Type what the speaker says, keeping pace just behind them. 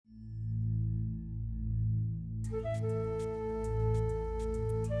Hey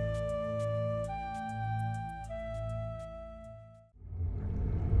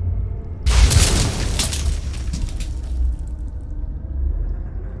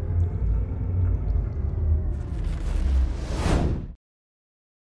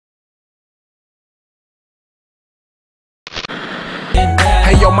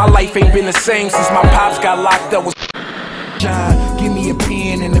yo, my life ain't been the same since my pops got locked up. Give me a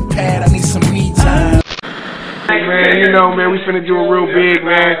pen and a pad, I need some me time. Hey man, you know man, we finna do it real big,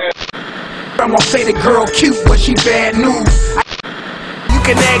 man. I'm gonna say the girl cute, but she bad news. You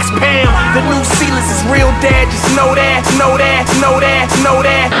can ask Pam, the new ceilings is real dad, just know that, know that, know that, know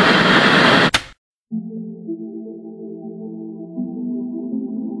that.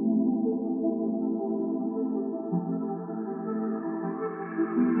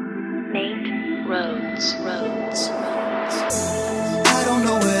 I don't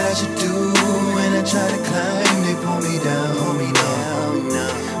know what I should do when I try to climb. They pull me down, hold me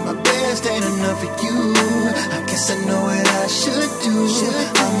down. My best ain't enough for you. I guess I know what I should do.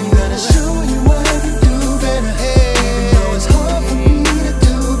 I'm gonna show you what I can do better. Even though it's hard for me to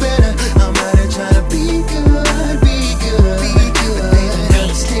do better, I'm out here trying to be good, be good, be good. But they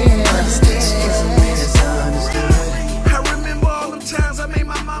don't understand. I remember all them times I made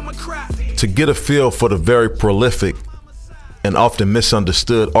my mama cry. To get a feel for the very prolific and often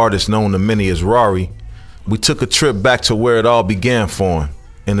misunderstood artist known to many as RRari, we took a trip back to where it all began for him,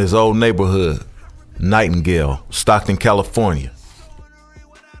 in his old neighborhood, Nightingale, Stockton, California.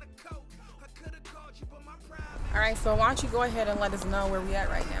 All right, so why don't you go ahead and let us know where we at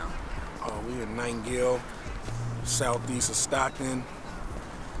right now? We in Nightingale, southeast of Stockton,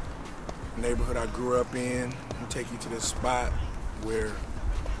 neighborhood I grew up in. I'll take you to this spot where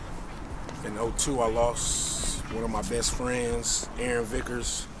in 2002 I lost one of my best friends, Aaron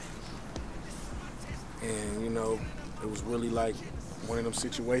Vickers. And you know, it was really like one of them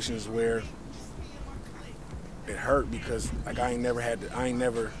situations where it hurt because like I ain't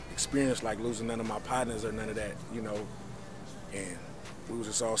never experienced like losing none of my partners or none of that, you know. And we was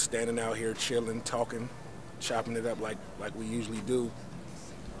just all standing out here chilling, talking, chopping it up like we usually do.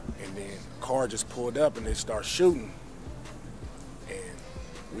 And then a car just pulled up and they start shooting. And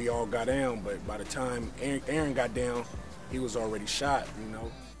we all got down, but by the time Aaron got down, he was already shot, you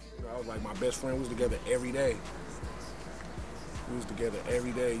know. I was like my best friend, we was together every day. We was together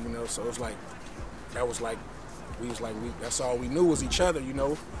every day, you know, so it's like, that's all we knew was each other, you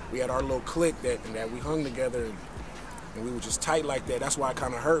know. We had our little clique that we hung together and we were just tight like that. That's why it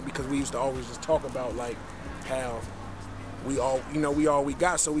kind of hurt, because we used to always just talk about like how we all we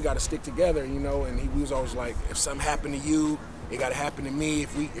got, so we got to stick together, you know. And he was always like, if something happened to you, it got to happen to me.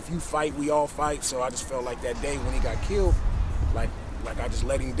 If you fight, we all fight. So I just felt like that day when he got killed, like I just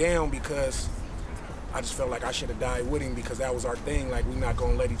let him down, because I just felt like I should have died with him, because that was our thing. Like, we not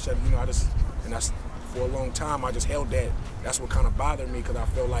gonna let each other, you know. That's for a long time I just held that. That's what kind of bothered me, because I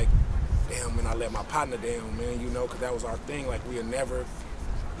felt like, damn, man, I let my partner down, man, you know, because that was our thing. Like, we had never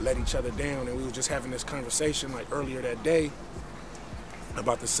let each other down, and we were just having this conversation like earlier that day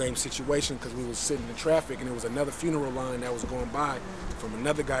about the same situation, because we was sitting in traffic and there was another funeral line that was going by from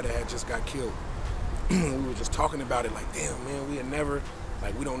another guy that had just got killed. We were just talking about it like, damn, man, we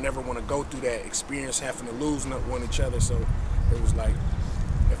don't never want to go through that experience, having to lose one each other. So it was like,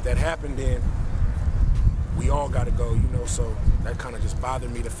 if that happened, then we all got to go, you know. So that kind of just bothered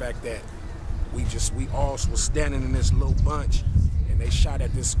me, the fact that we all was standing in this little bunch and they shot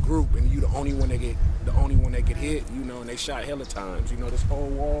at this group, and you the only one that get hit, you know. And they shot hella times, you know. This whole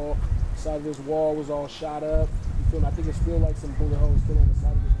wall, side of this wall was all shot up. You feel me? I think it's still like some bullet holes still on the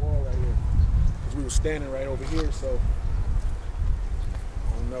side of this wall right here. We were standing right over here, so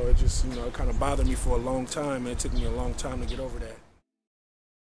I don't know, it just, you know, it kind of bothered me for a long time, and it took me a long time to get over that.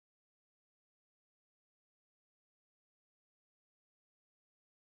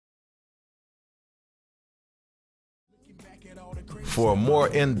 For a more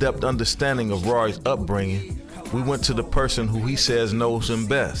in-depth understanding of RRari's upbringing, we went to the person who he says knows him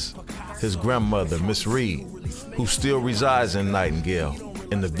best, his grandmother, Miss Reed, who still resides in Nightingale,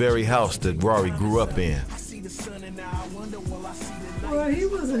 in the very house that RRari grew up in. Well, he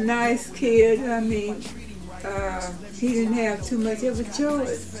was a nice kid. I mean, he didn't have too much of a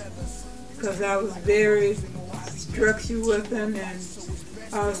choice, because I was very structured with him and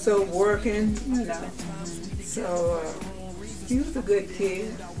also working, you know. So he was a good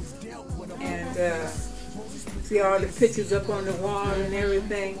kid. And see all the pictures up on the wall and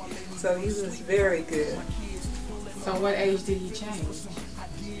everything. So he was very good. So what age did he change?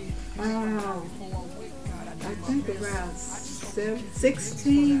 I think around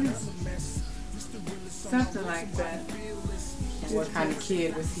 16. something like that. And what kind of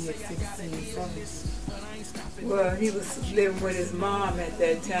kid was he at 16, 17? Well, he was living with his mom at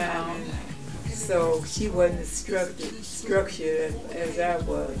that time, and so she wasn't as structured as I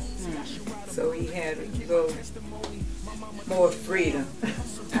was. So he had a little more freedom.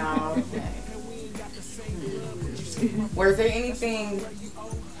 Oh, okay. Was there anything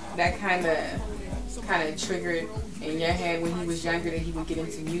that kind of triggered in your head when he was younger that he would get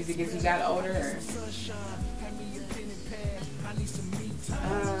into music as he got older? Or?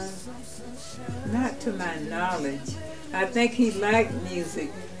 Not to my knowledge. I think he liked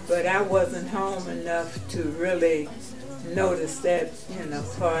music, but I wasn't home enough to really notice that,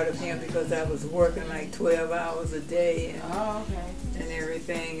 part of him, because I was working like 12 hours a day and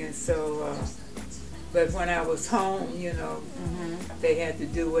everything. And so, but when I was home, they had to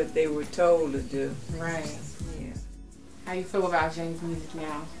do what they were told to do. Right. Yeah. How you feel about James' music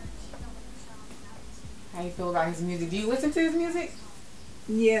now? How you feel about his music? Do you listen to his music?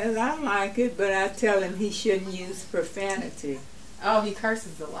 Yeah, I like it, but I tell him he shouldn't use profanity. Oh, he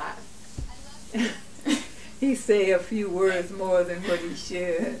curses a lot. He say a few words more than what he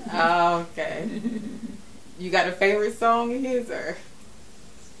should. Oh, okay. You got a favorite song of his, or?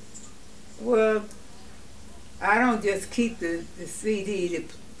 Well, I don't just keep the CD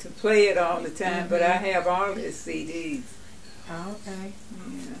to play it all the time, but I have all his CDs. Oh, okay.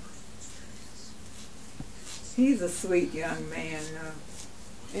 Yeah. He's a sweet young man,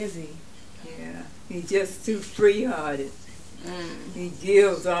 Is he? Yeah. He's just too free-hearted. He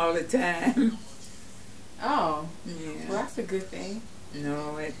gives all the time. Oh. Yeah. Well, that's a good thing.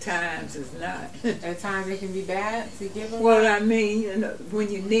 No, at times it's not. At times it can be bad to give away? Well, I mean,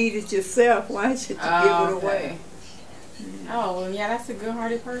 when you need it yourself, why should you give it away? Oh, well, yeah, that's a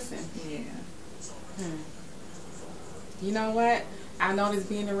good-hearted person. Yeah. You know what? I noticed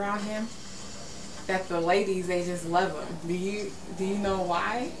being around him that the ladies, they just love him. Do you know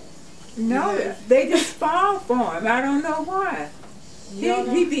why? No, they just fall for him. I don't know why.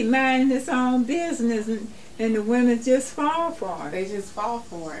 He be minding his own business, and the women just fall for him. They just fall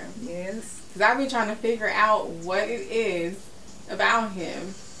for him. Yes. Because I've been trying to figure out what it is about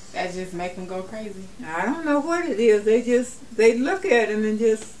him that just make him go crazy. I don't know what it is. They look at him and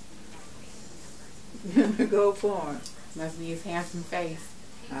just go for him. Must be his handsome face.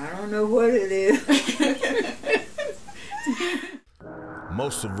 I don't know what it is.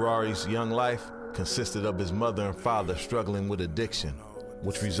 Most of RRari's young life consisted of his mother and father struggling with addiction,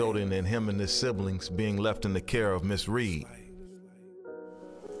 which resulted in him and his siblings being left in the care of Miss Reed.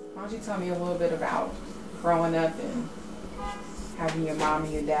 Why don't you tell me a little bit about growing up and having your mom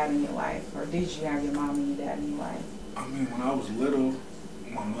and your dad in your life? Or did you have your mom and your dad in your life? I mean, when I was little,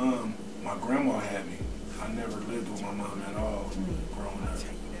 my grandma had me. I never lived with my mom at all growing up.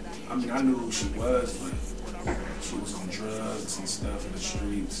 I mean, I knew who she was, but she was on drugs and stuff in the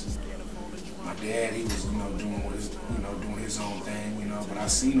streets. My dad, he was, doing his own thing, but I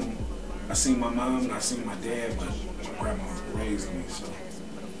seen my mom and I seen my dad, but my grandma raised me, so,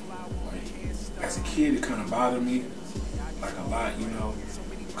 like, as a kid, it kind of bothered me, like, a lot,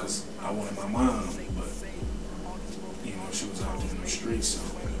 because I wanted my mom, but, she was out there in the streets, so.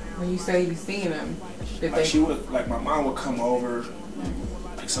 When you say you seen them, my mom would come over.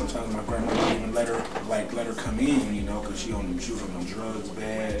 Like sometimes my grandma wouldn't even let her come in, because she was on drugs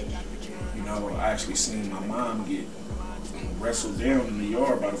bad. I actually seen my mom get wrestled down in the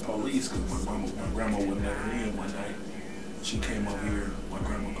yard by the police because my grandma wouldn't let her in one night. She came over here. My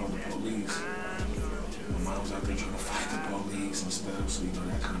grandma called the police. My mom was out there trying to fight the police and stuff. So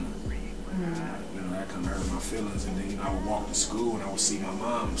that kind of that kind of hurt my feelings. And then I would walk to school and I would see my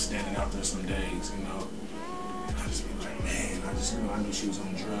mom standing out there some days. And I just be like, man, I knew she was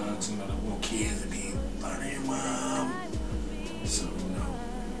on drugs. The little kids would be like, hey, mom. So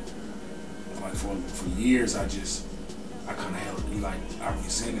like for years, I kind of held, I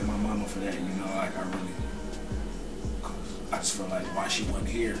resented my mama for that, I just felt like why she wasn't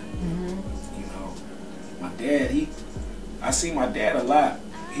here. My dad, I see my dad a lot.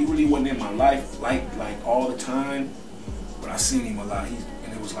 He really wasn't in my life like all the time, but I seen him a lot.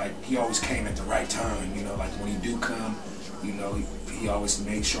 And it was like he always came at the right time, like when he do come, he always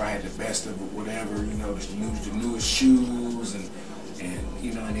made sure I had the best of whatever, the newest shoes and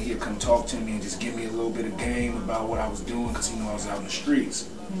then he'd come talk to me and just give me a little bit of game about what I was doing because he knew I was out in the streets.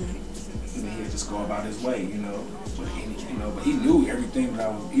 And then he'd just go about his way, but he knew everything that I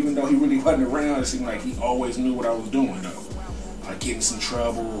was, even though he really wasn't around, it seemed like he always knew what I was doing though. Like get in some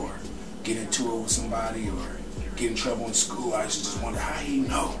trouble or get into it with somebody or get in trouble in school, I used to just wonder how he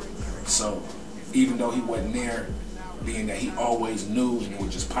know. So even though he wasn't there, being that he always knew, and it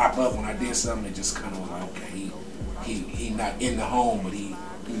would just pop up when I did something. It just kind of was like, okay, he not in the home, but he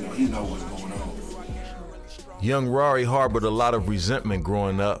know what's going on. Young RRari harbored a lot of resentment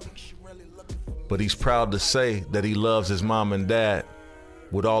growing up, but he's proud to say that he loves his mom and dad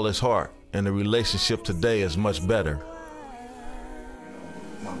with all his heart, and the relationship today is much better.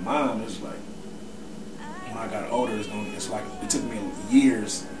 My mom is like, when I got older, it's like it took me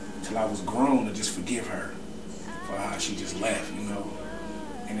years till I was grown to just forgive her for how she just left, you know.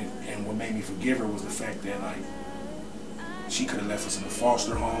 And what made me forgive her was the fact that, like, she could have left us in a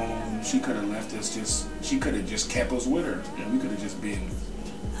foster home. She could have left us she could have just kept us with her, and we could have just been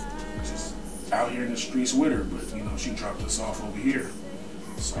just out here in the streets with her. But you know, she dropped us off over here.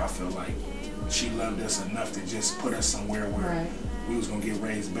 So I felt like she loved us enough to just put us somewhere where we was gonna get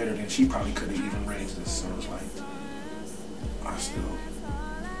raised better than she probably could have even raised us. So it was like, I still,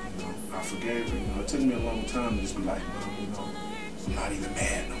 you know, I forgave her. You know, it took me a long time to just be like, Mom, you know, I'm not even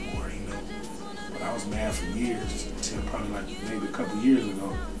mad no more, you know. But I was mad for years, until probably like maybe a couple years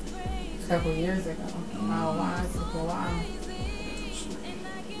ago. A couple years ago? Oh, wow, it took a while.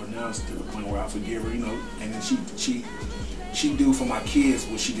 But now it's to the point where I forgive her, you know, and then she do for my kids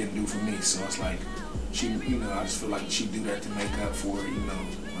what she didn't do for me. So it's like, she, you know, I just feel like she do that to make up for it, you know,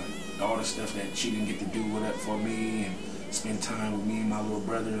 like all the stuff that she didn't get to do with it for me and spend time with me and my little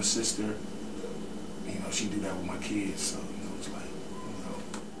brother and sister. You know, she do that with my kids, so, you know, it's like,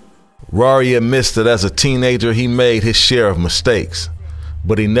 you know. RRari admits that as a teenager he made his share of mistakes,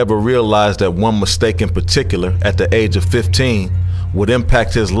 but he never realized that one mistake in particular, at the age of 15, would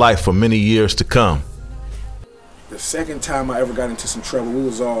impact his life for many years to come. The second time I ever got into some trouble, we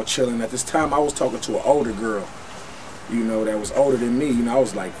was all chilling. At this time, I was talking to an older girl, you know, that was older than me. You know, I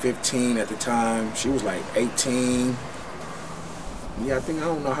was like 15 at the time. She was like 18. Yeah, I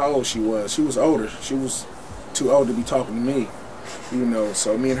don't know how old she was. She was older. She was too old to be talking to me, you know.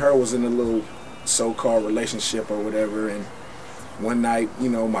 So me and her was in a little so-called relationship or whatever. And one night, you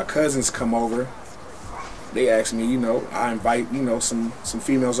know, my cousins come over. They asked me, you know, I invite, you know, some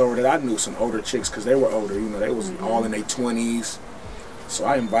females over that I knew, some older chicks, because they were older, you know, they was all in their 20s. So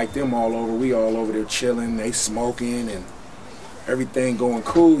I invite them all over. We all over there chilling, they smoking and everything going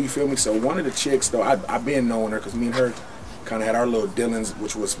cool, you feel me? So one of the chicks, though, I've been knowing her because me and her kind of had our little dealings,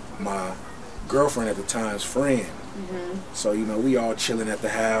 which was my girlfriend at the time's friend. So, you know, we all chilling at the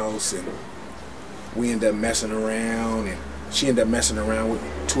house and we end up messing around, and she ended up messing around with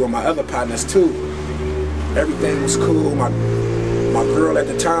two of my other partners too. Everything was cool. My girl at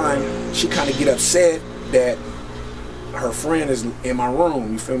the time, she kind of get upset that her friend is in my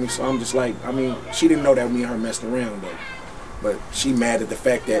room, you feel me? So I'm just like, I mean, she didn't know that me and her messed around though. But she mad at the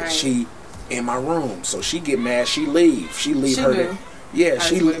fact that she in my room. So she get mad, she leave. She leave her there. Yeah,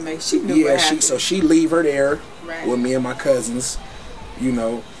 she knew yeah, so she leave her there with me and my cousins, you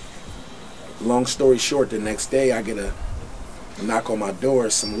know. Long story short, the next day I get a knock on my door.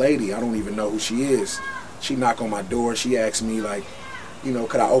 Some lady, I don't even know who she is. She knocked on my door. She asked me, like, you know,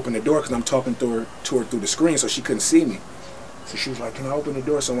 could I open the door? Because I'm talking to her through the screen, so she couldn't see me. So she was like, can I open the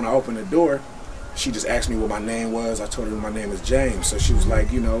door? So when I opened the door, she just asked me what my name was. I told her my name is James. So she was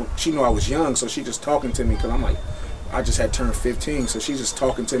like, you know, she knew I was young, so she just talking to me, because I'm like, I just had turned 15. So she's just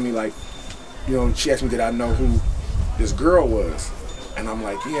talking to me like, you know, she asked me did I know who this girl was. And I'm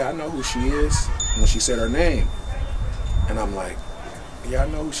like, yeah, I know who she is. When she said her name. And I'm like, yeah, I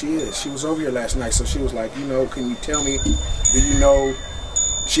know who she is. She was over here last night. So she was like, you know, can you tell me, do you know,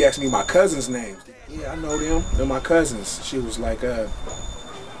 she asked me my cousin's names. Yeah, I know them. They're my cousins. She was like,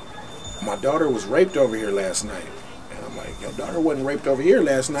 my daughter was raped over here last night. And I'm like, your daughter wasn't raped over here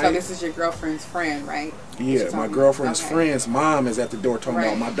last night. So this is your girlfriend's friend, right? Yeah, my girlfriend's friend's mom is at the door talking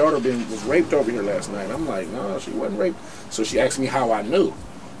about my daughter was raped over here last night. I'm like, no, she wasn't raped. So she asked me how I knew.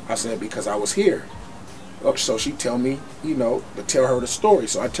 I said, because I was here. So she tell me, you know, to tell her the story.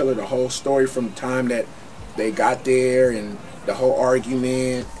 So I tell her the whole story from the time that they got there and the whole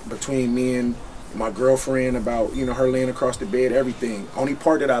argument between me and my girlfriend about, you know, her laying across the bed, everything. Only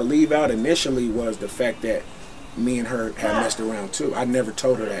part that I leave out initially was the fact that me and her had messed around too. I never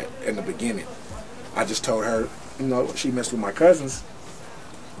told her that in the beginning. I just told her, you know, she messed with my cousins,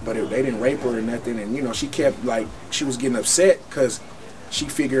 but they didn't rape her or nothing. And, you know, she kept, like, she was getting upset because she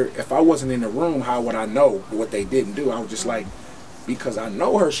figured if I wasn't in the room, how would I know what they didn't do? I was just like, because I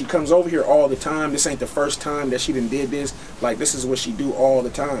know her. She comes over here all the time. This ain't the first time that she done did this. Like, this is what she do all the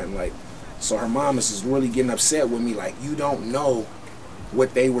time. Like, so her mom is really getting upset with me. Like, you don't know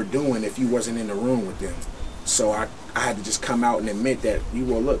what they were doing if you wasn't in the room with them. So I had to just come out and admit that,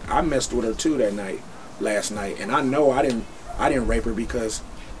 well, look, I messed with her too last night. And I know I didn't rape her because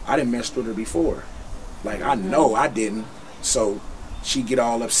I didn't mess with her before. Like, I know I didn't. So she get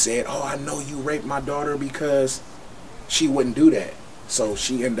all upset. Oh, I know you raped my daughter, because she wouldn't do that. So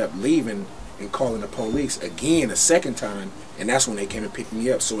she ended up leaving and calling the police again a second time, and that's when they came and picked me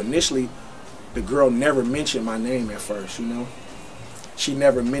up. So initially, the girl never mentioned my name at first, you know. She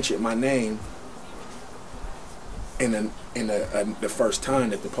never mentioned my name in the first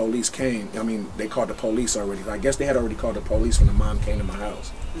time that the police came. I mean, they called the police already. I guess they had already called the police when the mom came to my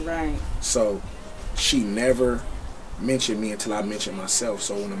house. Right. So she never mentioned me until I mentioned myself.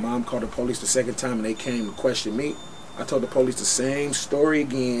 So when the mom called the police the second time and they came to question me, I told the police the same story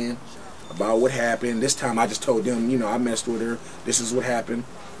again about what happened. This time I just told them, you know, I messed with her. This is what happened.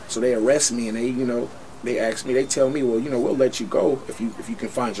 So they arrest me and they, you know, they ask me, they tell me, well, you know, we'll let you go if you can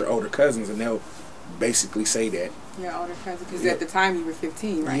find your older cousins, and they'll basically say that. Your older cousin, because at the time you were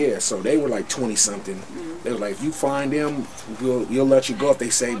 15, right? Yeah, so they were like 20-something. They were like, if you find them, we'll let you go if they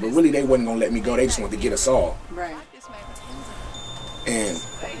say, but really they wasn't going to let me go. They just wanted to get us all. Right. And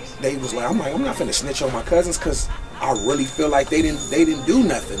they was like, I'm not finna snitch on my cousins, because I really feel like they didn't do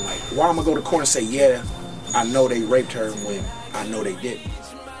nothing. Like, why am I go to court and say, yeah, I know they raped her when I know they didn't.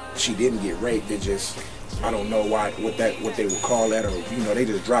 She didn't get raped. They just, I don't know what they would call that, or, you know, they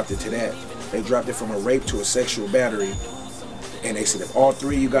just dropped it to that. They dropped it from a rape to a sexual battery, and they said if all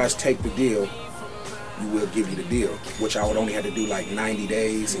three of you guys take the deal, we will give you the deal, which I would only have to do like 90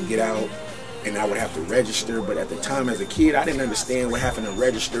 days and get out, and I would have to register. But at the time as a kid, I didn't understand what having to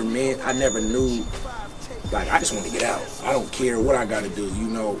register meant. I never knew. Like, I just want to get out. I don't care what I got to do, you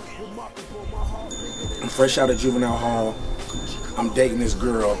know. I'm fresh out of juvenile hall. I'm dating this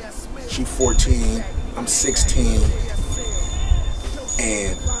girl. She's 14. I'm 16.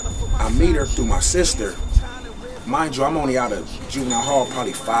 And I meet her through my sister. Mind you, I'm only out of juvenile hall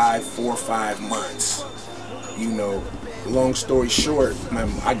probably 4 or 5 months. You know, long story short,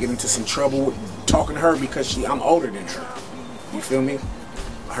 I get into some trouble with talking to her because I'm older than her. You feel me?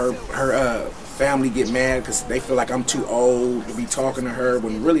 Her family get mad because they feel like I'm too old to be talking to her,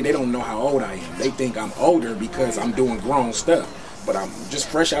 when really they don't know how old I am. They think I'm older because I'm doing grown stuff. But I'm just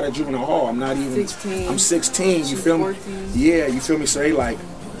fresh out of juvenile hall. I'm not even 16. I'm 16, you feel me? 14. Yeah, you feel me? So they like,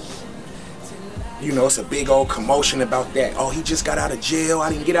 you know, it's a big old commotion about that. Oh, he just got out of jail.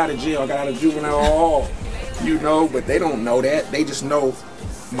 I didn't get out of jail. I got out of juvenile hall. You know, but they don't know that. They just know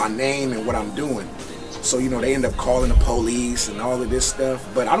my name and what I'm doing. So, you know, they end up calling the police and all of this stuff.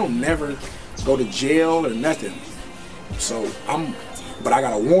 But I don't never go to jail or nothing. So but I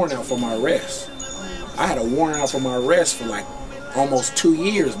got a warrant out for my arrest. I had a warrant out for my arrest for like almost 2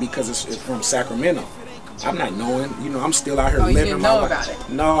 years because it's from Sacramento. I'm not knowing, you know, I'm still out here living my life. About it?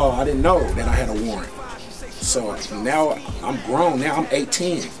 No, I didn't know that I had a warrant. So now I'm grown. Now I'm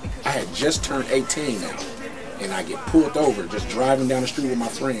 18. I had just turned 18 now. And I get pulled over just driving down the street with my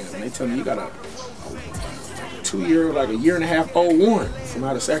friends. And they tell me, you got a 2-year, like a 1.5-year old warrant from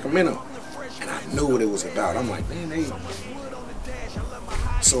out of Sacramento. And I knew what it was about. I'm like, man,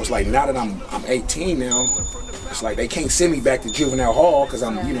 So it's like, now that I'm 18 now, it's like they can't send me back to juvenile hall because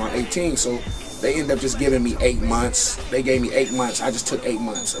I'm 18. So they end up just giving me 8 months. They gave me 8 months. I just took 8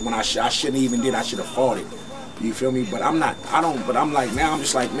 months. When I shouldn't even did. I should have fought it. You feel me? But I'm like, now I'm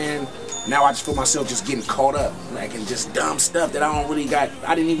just like, man, now I just feel myself just getting caught up, like, in just dumb stuff that I don't really got.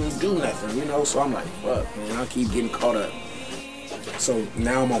 I didn't even do nothing, you know? So I'm like, fuck, man, I keep getting caught up. So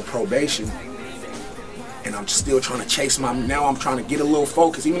now I'm on probation. And I'm still trying to chase now I'm trying to get a little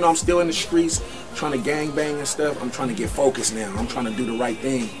focus. Even though I'm still in the streets trying to gangbang and stuff, I'm trying to get focused now. I'm trying to do the right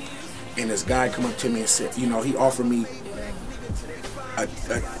thing. And this guy come up to me and said, you know, he offered me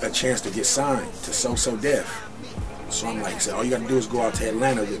a chance to get signed to So Def. So I'm like, all you got to do is go out to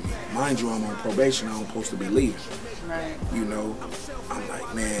Atlanta with me. Mind you, I'm on probation. I'm supposed to be leaving. Right. You know, I'm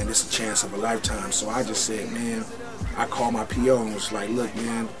like, man, this is a chance of a lifetime. So I just said, man, I called my PO and was like, look,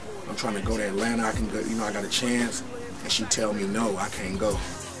 man, I'm trying to go to Atlanta. I can go, you know, I got a chance. And she tell me, no, I can't go.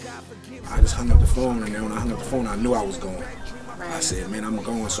 I just hung up the phone, and then when I hung up the phone, I knew I was going. Right. I said, man, I'm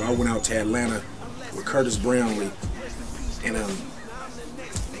going. So I went out to Atlanta with Curtis Brownlee, and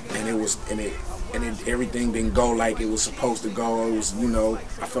everything didn't go like it was supposed to go. It was, you know,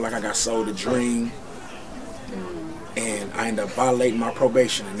 I feel like I got sold a dream, and I ended up violating my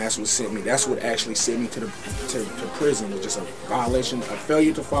probation, and that's what sent me. That's what actually sent me to prison. Was just a violation, a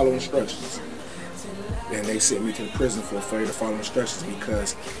failure to follow instructions. And they sent me to the prison for a failure to follow instructions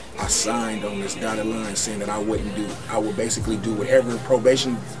because I signed on this dotted line saying that I would basically do whatever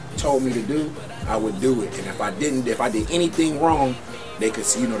probation told me to do. I would do it, and if I did anything wrong, they could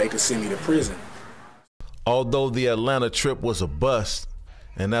send me to prison. Although the Atlanta trip was a bust,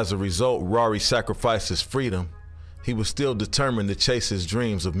 and as a result, RRari sacrificed his freedom, he was still determined to chase his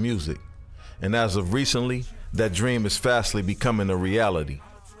dreams of music. And as of recently, that dream is fastly becoming a reality.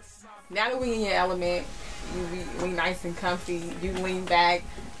 Now that we in your element, we nice and comfy. You lean back.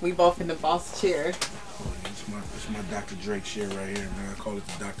 We both in the boss chair. It's my Dr. Drake chair right here, man. I call it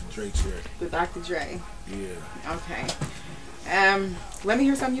the Dr. Drake chair. The Dr. Dre. Yeah. Okay. Let me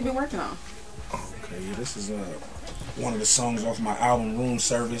hear something you've been working on. Okay, yeah, this is one of the songs off my album Room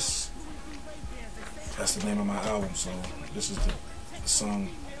Service. That's the name of my album, so this is the song,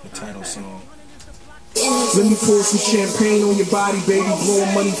 the title song. Let me pour some champagne on your body, baby.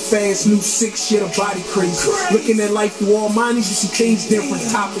 Blowing money fast, new sick shit, a body crazy. Looking at life through all minds, you see things different.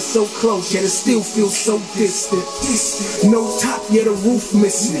 Top is so close, yet it still feels so distant. No top, yet a roof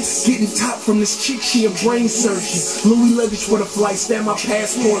missing. Getting top from this chick, she a brain surgeon. Louis luggage for the flight, stamp my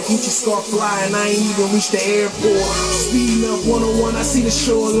passport. Gucci scarf flying, I ain't even reached the airport. Speeding up 101, I see the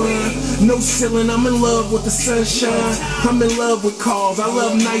shoreline. No ceiling, I'm in love with the sunshine. I'm in love with cars, I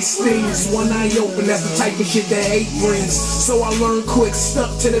love nice things. One eye open, that's the type of shit that hate brings. So I learned quick,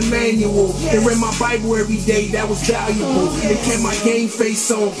 stuck to the manual, and read my Bible every day, that was valuable. And kept my game face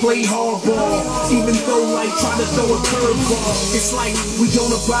on, played hardball. Even though like tried to throw a curveball. It's like we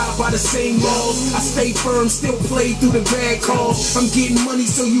don't abide by the same laws. I stay firm, still play through the bad calls. I'm getting money,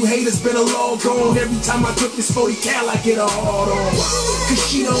 so you haters better log on. Every time I took this 40 cal, I get a hard on. Cause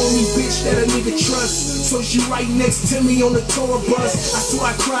she the only bitch that a nigga trust. So she right next to me on the tour bus. I swear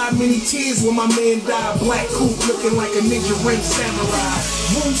I cried many tears when my man died. Black coupe looking like a ninja ring samurai.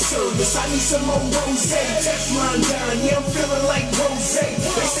 Room service, I need some more rose. Text line down, yeah, I'm feeling like rose. They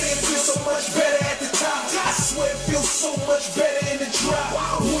say it feels so much better at the top. I swear it feels so much better in the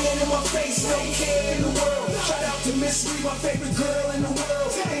drop. Wind in my face, no care in the world. Shout out to Miss Reed, my favorite girl in the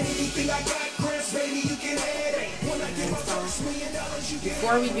world. Anything I got, Chris, baby, you can have it. When I get my first $1 million, you can.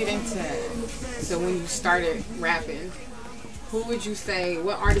 Before we get into so when you started rapping, who would you say,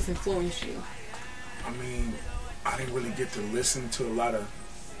 what artist influenced you? I mean, I didn't really get to listen to a lot of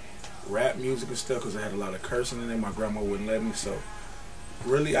rap music and stuff because I had a lot of cursing in it. My grandma wouldn't let me. So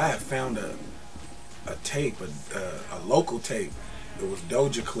really, I had found a tape, a local tape. It was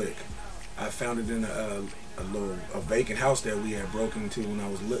Doja Click. I found it in a vacant house that we had broken into when I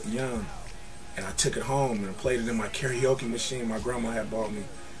was young, and I took it home and played it in my karaoke machine my grandma had bought me,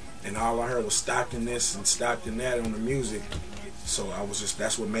 and all I heard was Stockton this and Stockton that on the music. So I was just,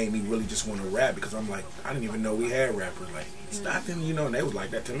 that's what made me really just want to rap, because I'm like, I didn't even know we had rappers like Stockton, you know, and they was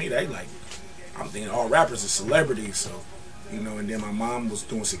like that to me. They like, I'm thinking all rappers are celebrities, so, you know. And then my mom was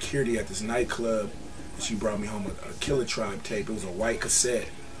doing security at this nightclub. She brought me home a Killer Tribe tape. It was a white cassette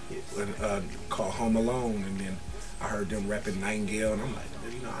called Home Alone, and then I heard them rapping Nightingale, and I'm like,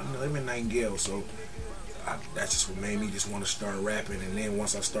 you know, I know them in Nightingale, so that's just what made me just want to start rapping. And then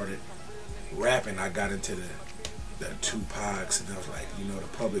once I started rapping, I got into the Tupacs, and I was like, you know, the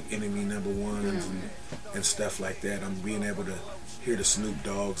Public Enemy #1s and stuff like that. I'm being able to hear the Snoop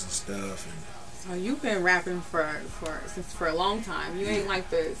Dogs and stuff. And so you've been rapping for a long time. You ain't like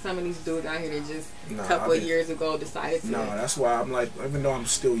some of these dudes out here that just a couple of years ago decided to. No, that's why I'm like, even though I'm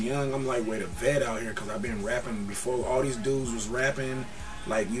still young, I'm like, wait, a vet out here, because I've been rapping before all these dudes was rapping.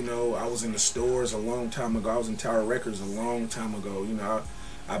 Like, you know, I was in the stores a long time ago. I was in Tower Records a long time ago. You know,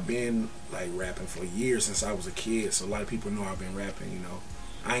 I've been like rapping for years since I was a kid, so a lot of people know I've been rapping, you know.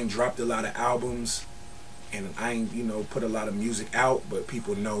 I ain't dropped a lot of albums, and I ain't, you know, put a lot of music out, but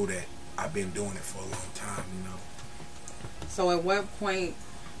people know that I've been doing it for a long time, you know. So at what point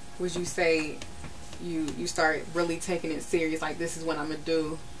would you say you start really taking it serious, like, this is what I'm gonna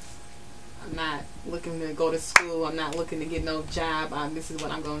do? I'm not looking to go to school, I'm not looking to get no job, this is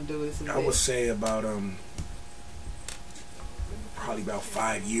what I'm gonna do, this is I would say about probably about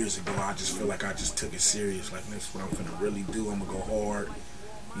 5 years ago, I just feel like I just took it serious. Like, this is what I'm gonna really do. I'm gonna go hard.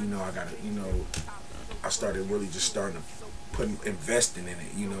 You know, I gotta, you know, I started really just starting to investing in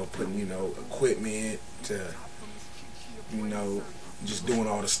it. You know, putting, you know, equipment to, you know, just doing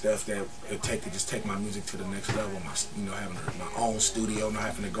all the stuff that it take to just take my music to the next level. You know, having my own studio, not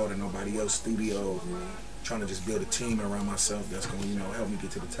having to go to nobody else's studio. Trying to just build a team around myself that's gonna, you know, help me get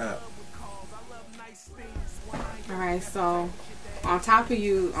to the top. All right, so on top of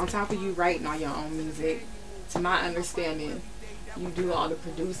you writing all your own music, to my understanding, you do all the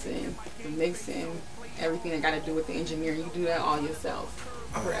producing, the mixing, everything that got to do with the engineering. You do that all yourself,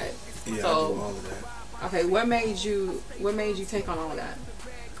 correct? Yeah, so, I do all of that. Okay, what made you take on all of that?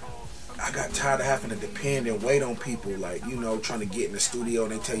 I got tired of having to depend and wait on people, like, you know, trying to get in the studio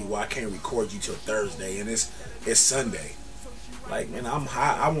and they tell you, well, I can't record you till Thursday, and it's Sunday. Like, man, I'm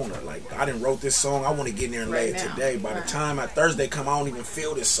high. I want to, like, I done wrote this song. I want to get in there and lay it today. By the time Thursday come, I don't even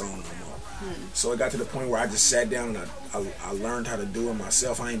feel this song no more. So it got to the point where I just sat down and I learned how to do it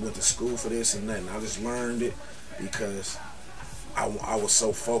myself. I ain't went to school for this and nothing. I just learned it because I was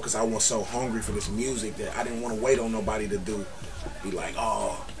so focused. I was so hungry for this music that I didn't want to wait on nobody to be like,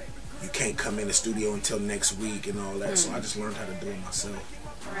 oh, you can't come in the studio until next week and all that. So I just learned how to do it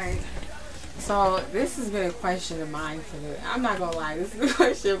myself. Right. So this has been a question of mine I'm not gonna lie, this is a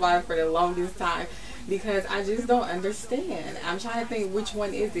question of mine for the longest time because I just don't understand. I'm trying to think which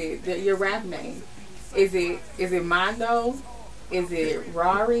one is it, your rap name. Is it Mondo? Is it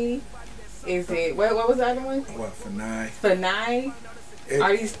RRari? Is it what was the other one? What, Fanai? Fanai?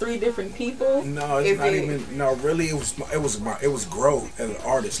 Are these three different people? No, it's not even. No, really, it was growth as an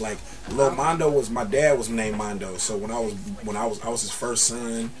artist. Like Lil Mondo was, my dad was named Mondo. So when I was his first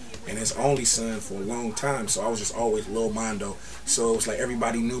son and his only son for a long time. So I was just always Lil Mondo. So it was like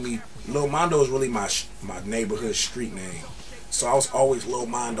everybody knew me. Lil Mondo is really my neighborhood street name. So I was always Lil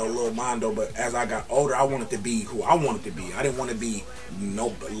Mondo. But as I got older, I wanted to be who I wanted to be. I didn't want to be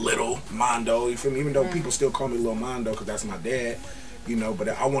no Little Mondo. You feel me? Even though people still call me Lil Mondo because that's my dad. You know, but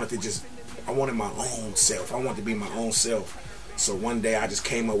I wanted my own self. I wanted to be my own self. So one day I just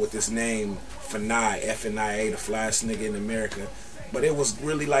came up with this name, Fanai, F-N-I-A, the flyest nigga in America. But it was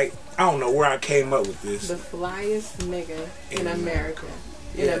really like, I don't know where I came up with this. The flyest nigga in America.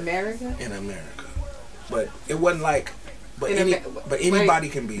 In America? In America. But it wasn't like, but anybody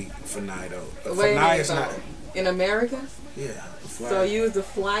can be Fanai though. Fanai is not. In America? Yeah. So you was the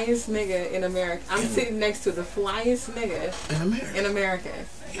flyest nigga in America. I'm sitting next to the flyest nigga in America.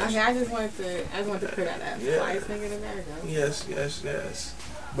 Yes. Okay, I just wanted to put that out. Yeah. Flyest nigga in America. Yes.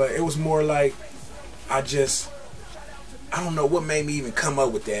 But it was more like I don't know what made me even come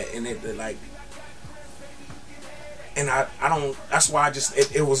up with that, and it like, and I don't. That's why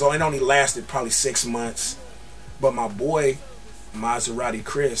it only lasted probably 6 months. But my boy, Maserati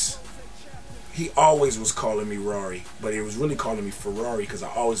Chris, he always was calling me Rari, but he was really calling me Ferrari because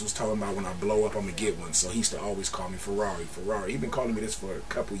I always was talking about when I blow up, I'm going to get one. So he used to always call me Ferrari. He's been calling me this for a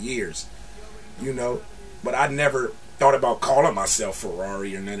couple years, you know. But I never thought about calling myself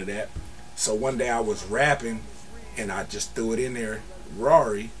Ferrari or none of that. So one day I was rapping, and I just threw it in there,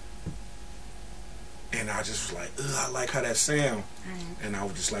 Rari. And I just was like, ugh, I like how that sound. And I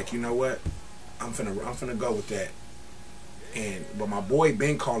was just like, you know what? I'm finna go with that. But my boy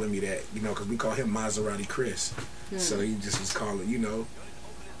been calling me that, you know, because we call him Maserati Chris. So he just was calling, you know.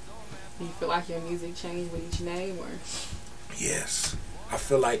 Do you feel like your music changed with each name, or? Yes, I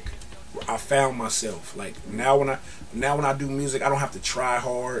feel like I found myself. Like now when I do music, I don't have to try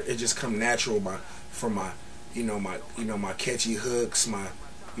hard. It just come natural from my catchy hooks, my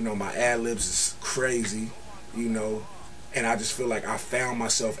ad libs is crazy, you know. And I just feel like I found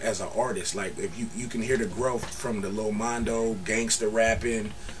myself as an artist. Like if you can hear the growth from the Lil Mondo gangster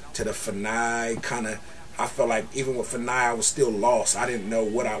rapping to the Fanai kind of. I felt like even with Fanai, I was still lost. I didn't know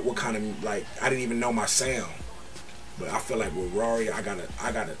what kind of, like, I didn't even know my sound. But I feel like with Rari, I got a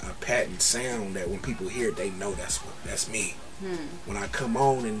patent sound that when people hear it, they know that's me. When I come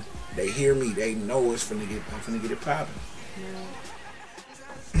on and they hear me, they know I'm finna get it popping.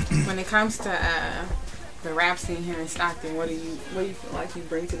 When it comes to the rap scene here in Stockton, what do you feel like you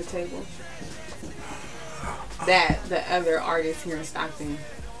bring to the table that the other artists here in Stockton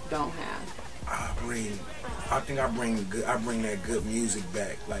don't have? I think I bring that good music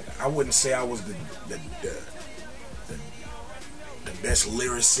back. Like I wouldn't say I was the best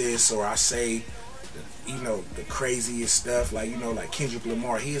lyricist, or I say the craziest stuff. Like like Kendrick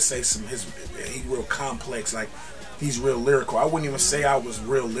Lamar, he'd say he real complex. Like he's real lyrical. I wouldn't even say I was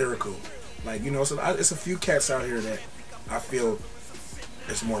real lyrical. Like so it's a few cats out here that I feel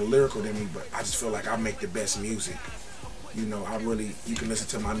it's more lyrical than me, but I just feel like I make the best music. You can listen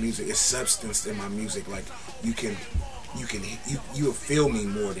to my music. It's substance in my music. Like you'll feel me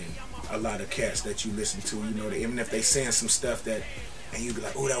more than a lot of cats that you listen to. Even if they saying some stuff and you be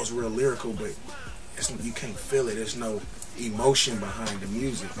like, oh, that was real lyrical, but you can't feel it. There's no emotion behind the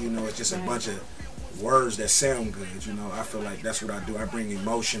music. It's just a bunch of words that sound good. I feel like that's what I do. I bring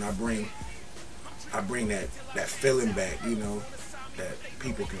emotion. I bring that feeling back. That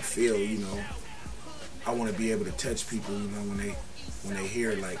people can feel. I want to be able to touch people, when they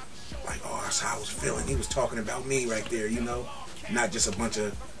hear like, oh, that's how I was feeling. He was talking about me right there, not just a bunch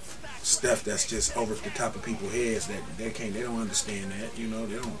of stuff that's just over the top of people's heads that they don't understand that, they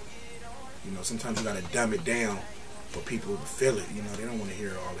don't, sometimes you gotta dumb it down for people to feel it, they don't want to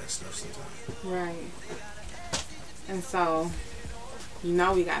hear all that stuff sometimes. Right. And so, we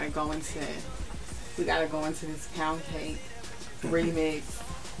gotta go into this Pound Cake remix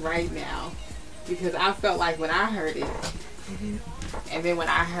right now. Because I felt like when I heard it, And then when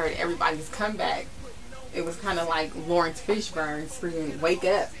I heard everybody's comeback, it was kind of like Lawrence Fishburne screaming, "Wake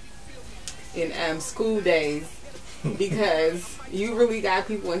up!" in School Days, because you really got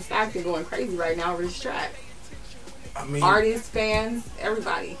people in Stockton going crazy right now over this track. I mean, artists, fans,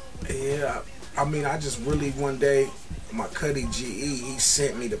 everybody. Yeah, I mean, I just really one day, my Cuddy GE, he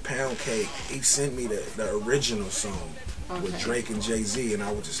sent me the Pound Cake. He sent me the original song with Drake and Jay-Z, and I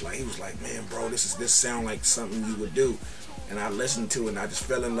was just like, he was like, man, bro, this sound like something you would do. And I listened to it, and I just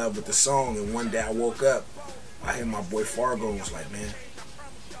fell in love with the song. And one day I woke up, I heard my boy Fargo and was like, man,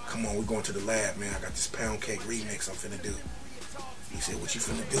 come on, we're going to the lab, man. I got this Pound Cake remix I'm finna do. He said, what you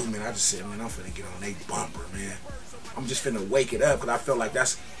finna do, man? I just said, man, I'm finna get on they bumper, man. I'm just finna wake it up, because I feel like I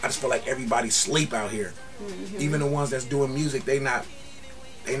just feel like everybody's sleep out here. Even the ones that's doing music, they not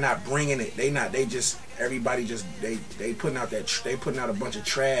bringing it. Everybody just putting out a bunch of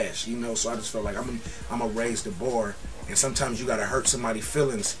trash, you know. So I just feel like I'm gonna raise the bar, and sometimes you gotta hurt somebody's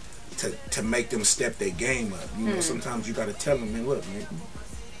feelings to make them step their game up. You know, sometimes you gotta tell them, man, look, man,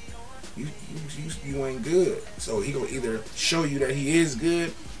 you ain't good. So he gonna either show you that he is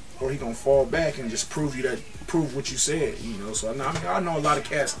good, or he gonna fall back and just prove what you said, you know. So I know a lot of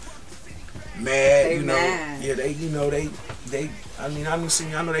cats mad, you know. Mad. Yeah, I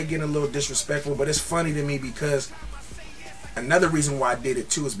know they getting a little disrespectful, but it's funny to me because another reason why I did it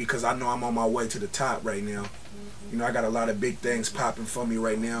too is because I know I'm on my way to the top right now. You know, I got a lot of big things popping for me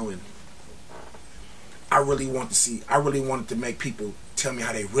right now, and I really wanted to make people tell me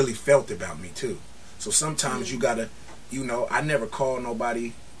how they really felt about me too. So sometimes you gotta, you know, I never called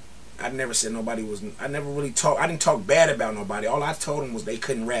nobody. I never said nobody was. I didn't talk bad about nobody. All I told them was they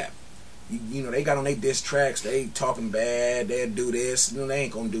couldn't rap. You know, they got on their diss tracks. They talking bad. They'll do this. You know, they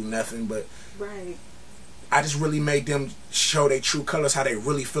ain't gonna do nothing. But right. I just really made them show their true colors, how they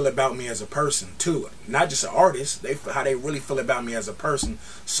really feel about me as a person too. Not just an artist. How they really feel about me as a person.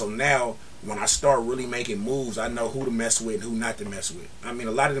 So now, when I start really making moves, I know who to mess with and who not to mess with. I mean,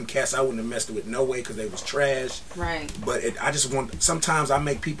 a lot of them cats I wouldn't have messed with no way because they was trash. Right. But sometimes I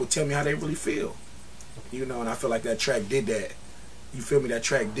make people tell me how they really feel. You know, and I feel like that track did that. You feel me? That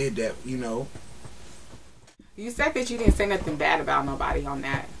track did that, you know. You said that you didn't say nothing bad about nobody on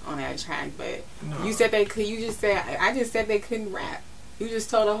that track, but no. You said I just said they couldn't rap. You just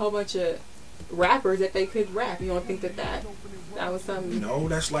told a whole bunch of rappers that they could rap. You don't think that was something? No,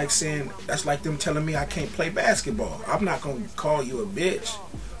 that's like them telling me I can't play basketball. I'm not gonna call you a bitch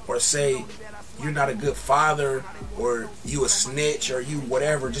or say you're not a good father or you a snitch or you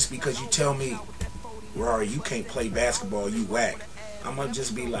whatever just because you tell me, RRari, you can't play basketball, you whack. I'm gonna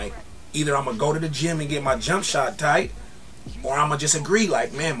just be like, either I'm gonna go to the gym and get my jump shot tight, or I'm gonna just agree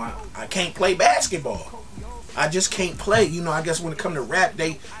like, man, I can't play basketball. I just can't play. You know, I guess when it comes to rap,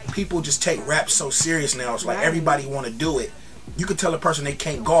 people just take rap so serious now. It's like everybody want to do it. You could tell a person they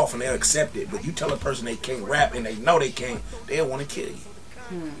can't golf and they'll accept it, but you tell a person they can't rap and they know they can't, they'll want to kill you.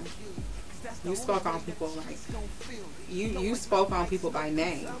 You spoke on people like you spoke on people by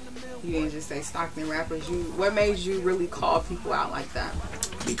name. You didn't just say Stockton rappers. What made you really call people out like that?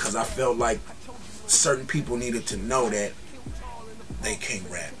 Because I felt like certain people needed to know that they can't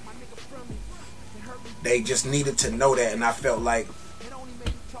rap. They just needed to know that, and I felt like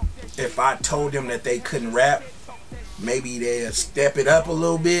if I told them that they couldn't rap, maybe they'd step it up a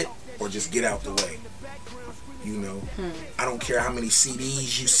little bit or just get out the way. You know, I don't care how many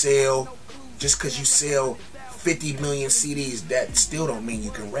CDs you sell. Just because you sell 50 million CDs, that still don't mean you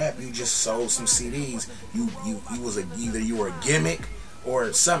can rap. You just sold some CDs. Either you were a gimmick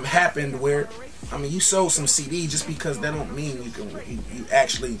or something happened where, I mean, you sold some CDs. Just because that don't mean you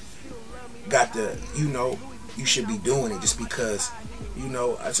actually got the, you know, you should be doing it. Just because, you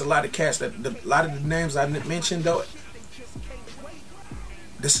know, it's a lot of cats that a lot of the names I mentioned though.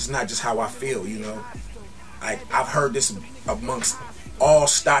 This is not just how I feel, you know. I've heard this amongst all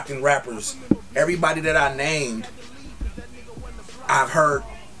Stockton rappers. Everybody that I named, I've heard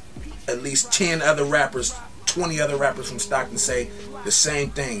at least 10 other rappers, 20 other rappers from Stockton say the same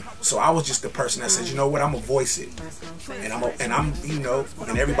thing. So I was just the person that said, you know what, I'm gonna voice it. And I'm you know,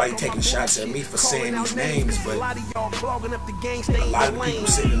 and everybody taking shots at me for saying these names, but a lot of the people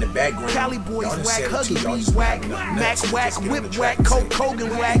sitting in the background, Cali y'all boys just whack, said it too. Y'all Huggies just whack, Mac whack, Whip whack, Coke Hogan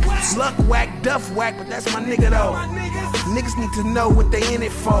whack, Luck whack, Duff whack, but that's my nigga though. Niggas need to know what they in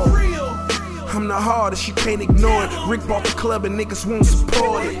it for. I'm the hardest, you can't ignore it. Rick bought the club and niggas won't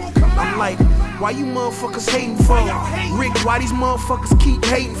support it. I'm like, why you motherfuckers hating for? Rick, why these motherfuckers keep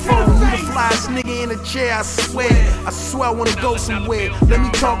hating for? You the flyest nigga in the chair, I swear I wanna go somewhere. Let me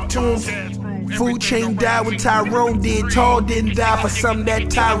talk to him. Food chain died when Tyrone did. Tall didn't die for something that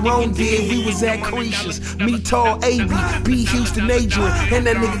Tyrone did. We was at Creations, me, Tall, A.B., B, Houston, Adrian, and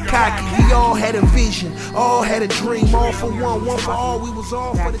that nigga Cocky. We all had a vision, all had a dream. All for one, one for all. We was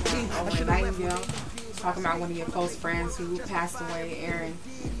all for the team. Talking about one of your close friends who passed away, Aaron.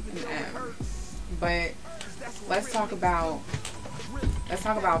 But let's talk about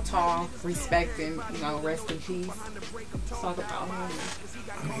Tall, respect, and rest in peace. Let's talk about him.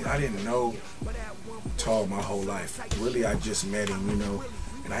 I mean, I didn't know Tall my whole life. Really, I just met him,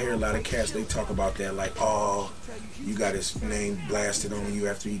 and I hear a lot of cats, they talk about that like, oh, you got his name blasted on you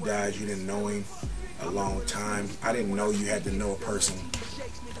after he died. You didn't know him a long time. I didn't know you had to know a person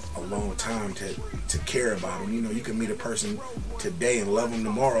a long time to care about him. You can meet a person today and love him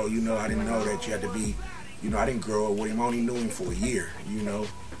tomorrow. I didn't know that you had to be, I didn't grow up with him. I only knew him for a year,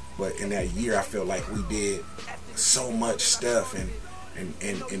 but in that year I felt like we did so much stuff, and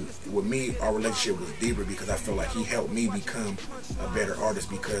with me, our relationship was deeper because I felt like he helped me become a better artist,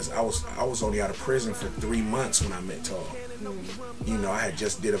 because I was only out of prison for 3 months when I met Tall. I had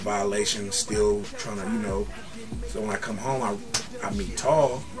just did a violation, still trying to, so when I come home, I meet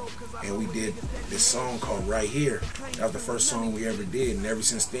Tall, and we did this song called Right Here. That was the first song we ever did, and ever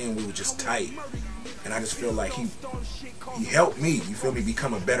since then we were just tight. And I just feel like he helped me,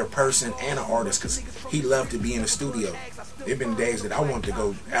 become a better person and an artist, because he loved to be in the studio. There've been days that I wanted to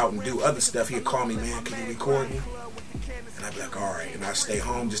go out and do other stuff. He'd call me, man, can you record me? And I'd be like, all right. And I'd stay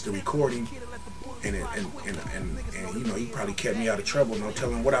home just to record him. And he probably kept me out of trouble, no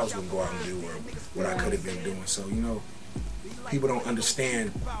telling what I was going to go out and do or what I could have been doing. So, people don't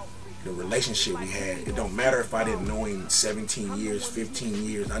understand the relationship we had. It don't matter if I didn't know him 17 years, 15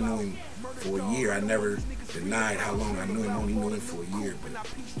 years. I knew him for a year. I never denied how long I knew him. Only knew him for a year. But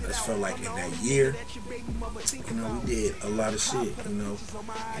I just felt like in that year, we did a lot of shit, and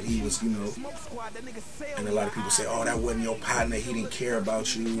he was, and a lot of people say, oh, that wasn't your partner, he didn't care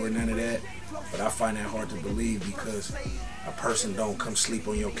about you or none of that. But I find that hard to believe, because a person don't come sleep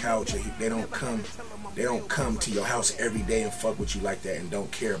on your couch, or they don't come to your house every day and fuck with you like that and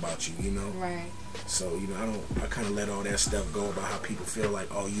don't care about you, Right. So, I kind of let all that stuff go about how people feel like,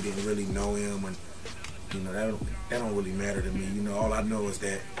 oh, you didn't really know him, and that don't really matter to me. All I know is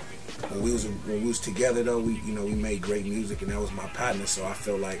that when we was together though, we made great music, and that was my partner. So I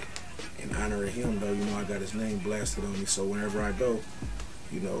felt like, in honor of him though, I got his name blasted on me. So whenever I go,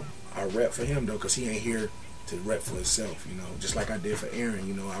 I rep for him though, because he ain't here to rep for himself, just like I did for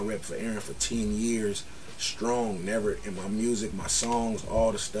Aaron. I rep for Aaron for 10 years strong, never in my music, my songs,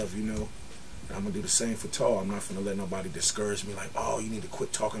 all the stuff, and I'm gonna do the same for Tall. I'm not gonna let nobody discourage me like, oh, you need to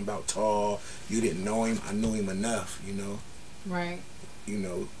quit talking about Tall, you didn't know him. I knew him enough, Right.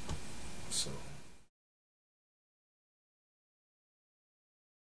 So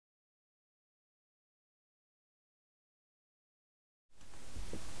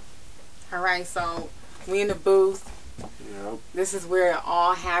all right, so we in the booth. Yep. This is where it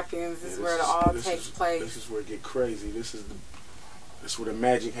all happens. This is where it all takes place. This is where it get crazy. This is where the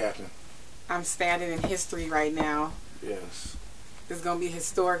magic happens. I'm standing in history right now. Yes. This is gonna be a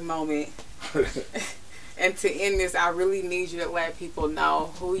historic moment. And to end this, I really need you to let people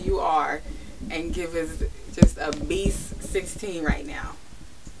know who you are and give us just a beast 16 right now.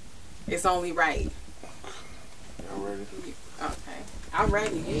 It's only right. Y'all ready? Okay. I'm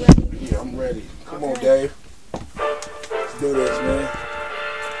ready. You ready? Yeah, I'm ready. Come on, Dave. Let's do this, man.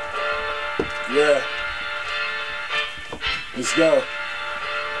 Yeah. Let's go.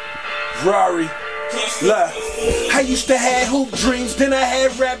 RRari. Look, I used to have hoop dreams, then I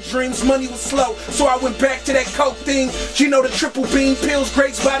had rap dreams. Money was slow, so I went back to that coke thing. The triple beam pills,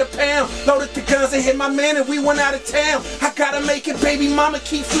 grapes by the pound. Loaded the guns and hit my man, and we went out of town. I gotta make it, baby mama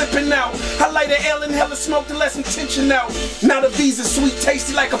keep flipping out. I light an L and hella smoke to let some tension out. Now the Visa sweet,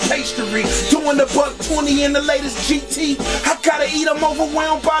 tasty like a pastry. Doing the $120 in the latest GT. I gotta eat, I'm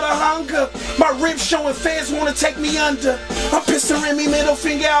overwhelmed by the hunger. My ribs showing fans wanna take me under. I'm pissing Remy, middle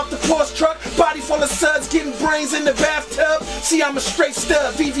finger out the Porsche truck. Body full of suds, getting brains in the bathtub. See, I'm a straight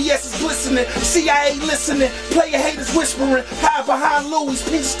stud, VVS is glistening, CIA listening, player haters whispering, hide behind Louis,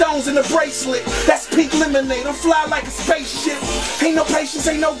 pink stones in the bracelet. That's pink lemonade, I'm fly like a spaceship. Ain't no patience,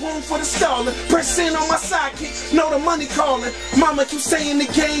 ain't no room for the stalling. Press in on my sidekick, know the money calling. Mama keep saying the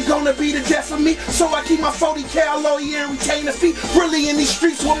game gonna be the death of me, so I keep my 40 cal lawyer and retainer fee. Really in these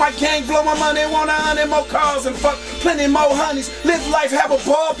streets with my gang, blow my money, want 100 more cars and fuck plenty more honeys. Live life, have a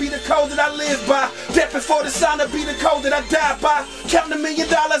ball, be the code that I live by. Death before the sign to be the code that I die by. Counting $1 million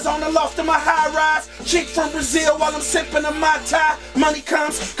on the loft of my high rise. Chick from Brazil while I'm sipping a Mai Tai. Money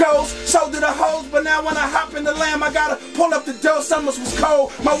comes, goes, so do the hoes. But now when I hop in the Lamb, I gotta pull up the door. Summers was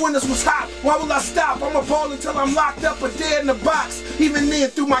cold, my winters was hot. Why will I stop? I'ma ball until I'm locked up or dead in the box. Even then,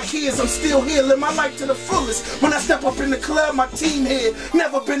 through my kids, I'm still here. Live my life to the fullest. When I step up in the club, my team here.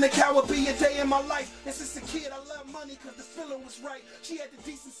 Never been a coward, be a day in my life. And since a kid, I love money cause the feeling was right. She had the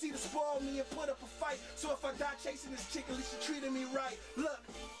decency to spoil me and put up a fight. So if I die chasing this chick, at least she treated me right. Look,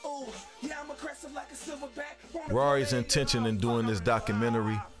 ooh, yeah, I'm aggressive like a silverback. Rari's intention in doing this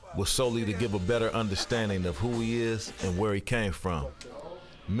documentary was solely to give a better understanding of who he is and where he came from.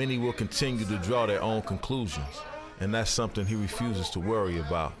 Many will continue to draw their own conclusions, and that's something he refuses to worry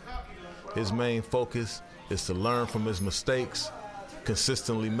about. His main focus is to learn from his mistakes,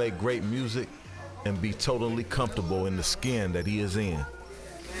 consistently make great music, and be totally comfortable in the skin that he is in.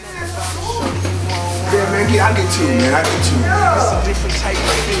 Yeah, man, I get to it, man. I get to it. It's a different type of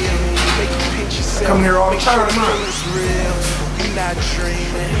feeling. Make you pinch yourself. I come here all the time. You're not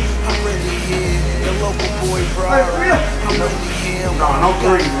dreaming. I'm really here. The local boy, RRari. I'm really here. No, no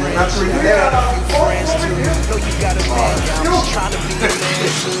three, man. Not three. I got a few friends too. Know you got a man. I'm just trying to be a man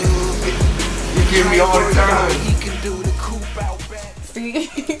too. You give me all the time. He can do the coop out back. See?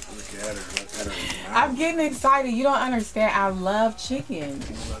 I'm getting excited. You don't understand. I love chicken.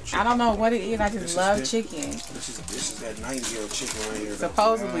 I don't know what it is. I just love chicken. This is that Nightingale chicken right here.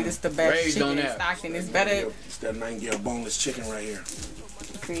 Supposedly, this is the best chicken in Stockton. It's better. It's that Nightingale boneless chicken right here.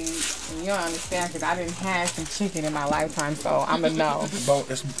 See, you don't understand because I didn't have some chicken in my lifetime, so I'm a no.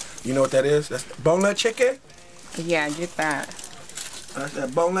 You know what that is? That's boneless chicken? Yeah, get that. That's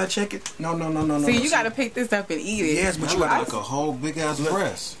that boneless chicken? No. See, you got to pick this up and eat it. Yes, but you got like a whole big ass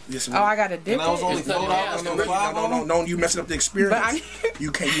breast. Oh, I got to dip it. No, you messing up the experience.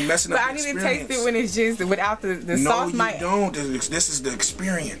 You messing up the experience. But I need to taste it when it's just without the sauce. No, you don't. This is the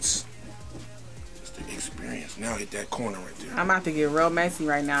experience. It's the experience. Now hit that corner right there. I'm about to get real messy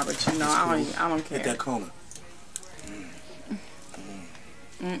right now, but you know, I don't care. Hit that corner.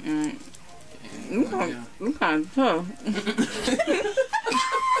 You kind of tough.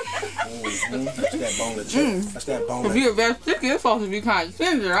 That's that boneless chicken. That's that boneless. If you're a best chicken, it's supposed to be kind of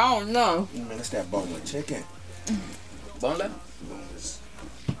tender. I don't know. Man, that's that boneless chicken. Boneless? Boneless.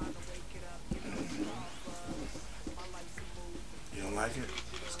 You don't like it?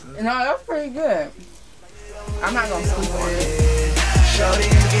 It's good. No, that's pretty good. I'm not gonna sleep on it. Shorty,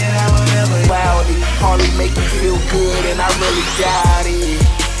 you get out whenever cloudy. Hardly make you feel good, and I really doubt it.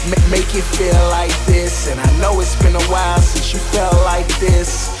 Make it feel like this, and I know it's been a while since you felt like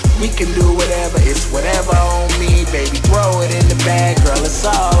this. We can do whatever, it's whatever on me, baby. Throw it in the bag, girl, it's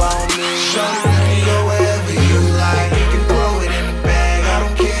all on me.